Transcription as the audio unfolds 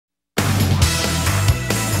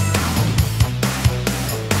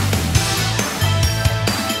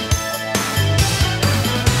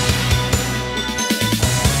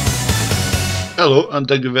Hello and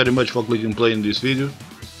thank you very much for clicking play in this video.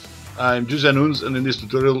 I'm José Nunes and in this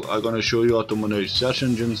tutorial I'm gonna show you how to manage search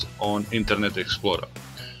engines on Internet Explorer.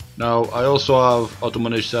 Now I also have how to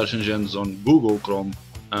manage search engines on Google Chrome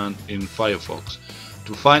and in Firefox.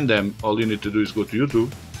 To find them, all you need to do is go to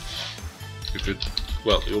YouTube.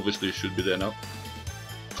 Well, obviously it should be there now.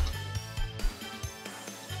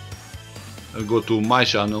 And go to my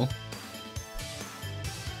channel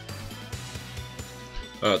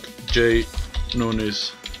at J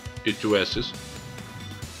Nunes E2Ss.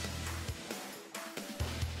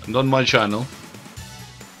 And on my channel,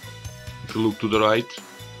 if you look to the right,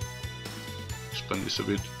 expand this a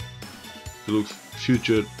bit, if you look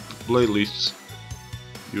future playlists,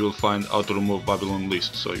 you will find how to remove Babylon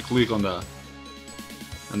list. So you click on that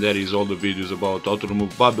and there is all the videos about how to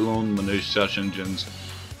remove Babylon, manage search engines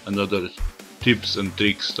and other tips and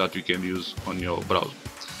tricks that you can use on your browser.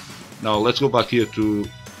 Now let's go back here to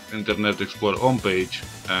Internet Explorer homepage,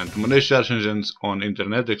 and to manage search engines on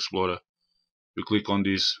Internet Explorer you click on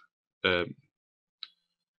this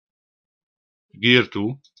gear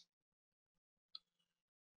tool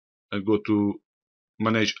and go to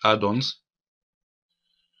manage add-ons,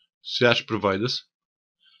 search providers,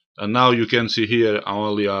 and now you can see here I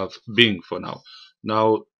only have Bing for now.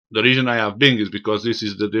 Now the reason I have Bing is because this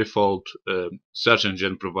is the default search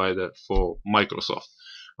engine provider for Microsoft.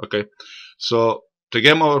 Okay, so to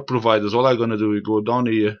get more providers, all I'm gonna do is go down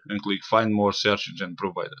here and click find more search engine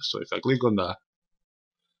providers. So if I click on that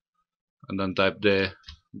and then type there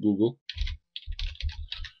Google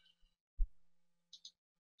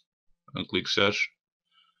and click search.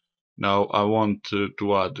 Now I want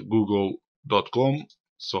to add google.com,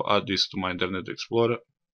 so add this to my Internet Explorer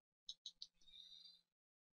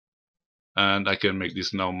and I can make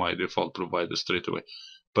this now my default provider straight away.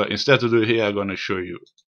 But instead to do it here, I'm gonna show you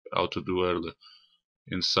how to do earlier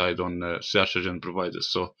inside on search engine providers.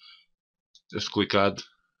 So just click add,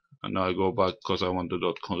 and now I go back because I want the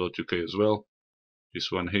 .co.uk as well,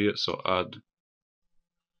 this one here, so add.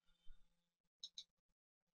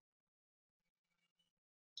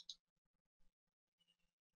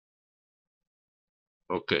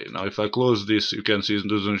 Okay, now if I close this, you can see it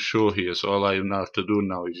doesn't show here, so all I have to do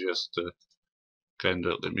now is just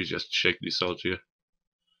let me just check this out here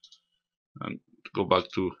and go back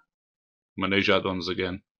to manage add-ons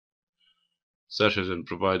again, search engine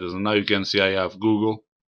providers, and now you can see I have Google.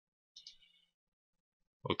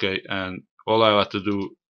 Okay, and all I have to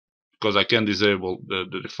do, because I can disable the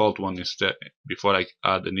default one instead before I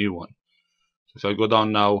add a new one. So if I go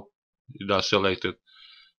down now, that's selected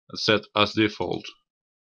and set as default.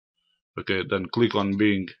 Okay, then click on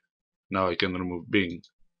Bing. Now I can remove Bing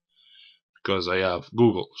because I have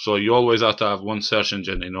Google. So you always have to have one search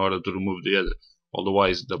engine in order to remove the other,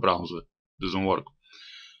 otherwise the browser doesn't work.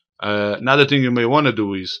 Another thing you may want to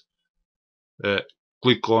do is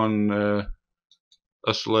click on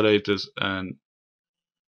accelerators and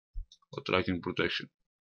tracking protection,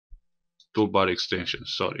 toolbar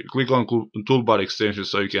extensions. Sorry, click on toolbar extensions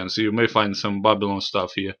so you can see. You may find some Babylon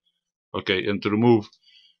stuff here. Okay, and to remove,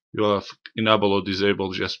 you have enable or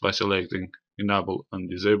disable just by selecting enable and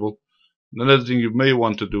disable. Another thing you may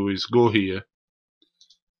want to do is go here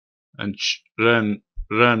and run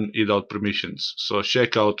without permissions. So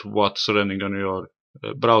check out what's running on your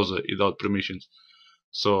browser without permissions.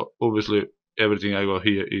 So obviously everything I got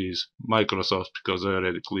here is Microsoft because I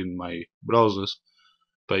already cleaned my browsers,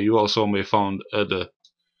 but you also may find other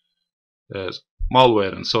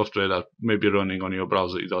malware and software that may be running on your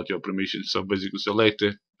browser without your permissions. So basically select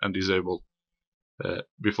it and disable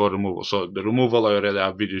before removal. So the removal I already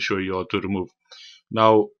have video show you how to remove.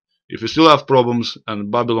 Now if you still have problems and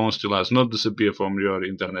Babylon still has not disappeared from your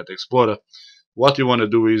Internet Explorer, what you want to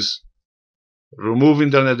do is remove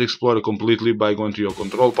Internet Explorer completely by going to your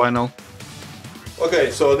control panel. Okay,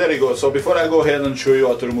 so there you go. So before I go ahead and show you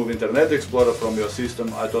how to remove Internet Explorer from your system,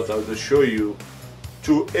 I thought I would just show you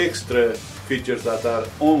two extra features that are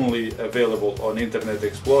only available on Internet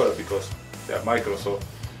Explorer because they are Microsoft,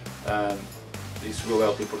 and this will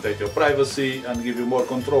help you protect your privacy and give you more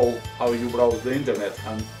control how you browse the internet,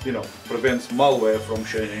 and prevents malware from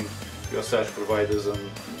changing your search providers and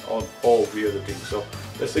all the other things. So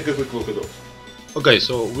let's take a quick look at those. Okay,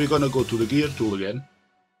 so we're gonna go to the gear tool again,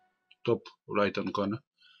 top right hand corner.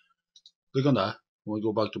 Click on that. We'll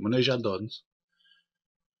go back to manage add-ons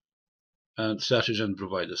and search engine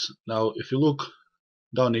providers. Now if you look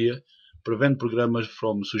down here, prevent programmers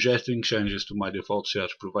from suggesting changes to my default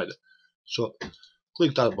search provider. So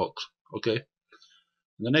click that box. Okay,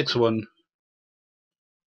 the next one,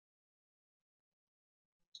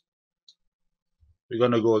 we're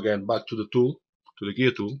gonna go again back to the tool, to the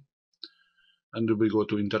gear tool, and we go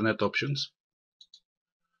to Internet Options,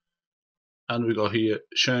 and we go here,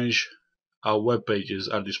 change how web pages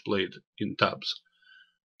are displayed in tabs.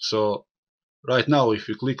 So right now, if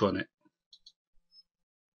you click on it,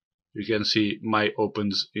 you can see my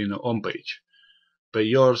opens in a home page, but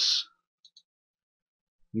yours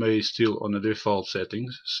may still on the default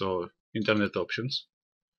settings. So Internet Options,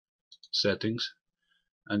 Settings,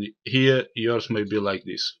 and here yours may be like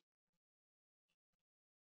this.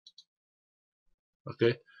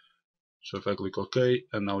 Okay, so if I click OK,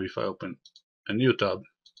 and now if I open a new tab,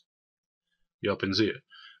 it opens here.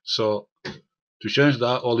 So to change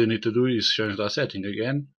that, all you need to do is change that setting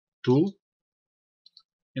again. Tool,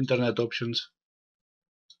 Internet Options,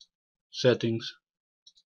 Settings,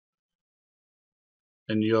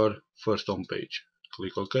 and your first home page.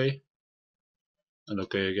 Click OK, and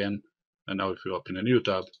OK again. And now if you open a new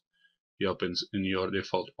tab, it opens in your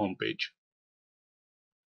default home page.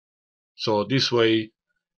 So this way,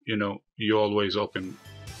 you always open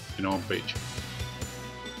in home page.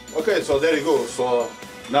 Okay, so there you go. So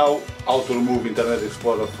now how to remove Internet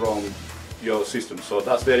Explorer from your system. So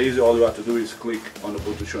that's very easy. All you have to do is click on the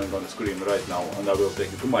button showing on the screen right now, and that will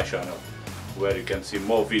take you to my channel where you can see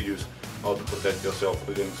more videos how to protect yourself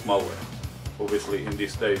against malware. Obviously in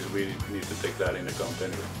these days we need to take that in account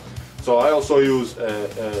anyway. So I also use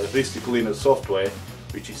registry cleaner software,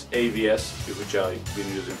 which is AVS, which I've been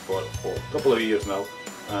using for a couple of years now,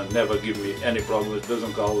 and never give me any problems. It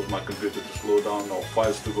doesn't cause my computer to slow down or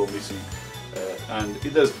files to go missing, and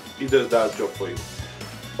it does that job for you.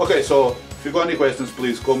 Okay, so if you got any questions,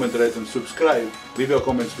 please comment, rate and subscribe. Leave your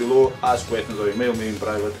comments below, ask questions or email me in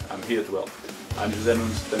private. I'm here to help. I'm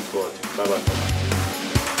Denunz, thanks for watching. Bye bye.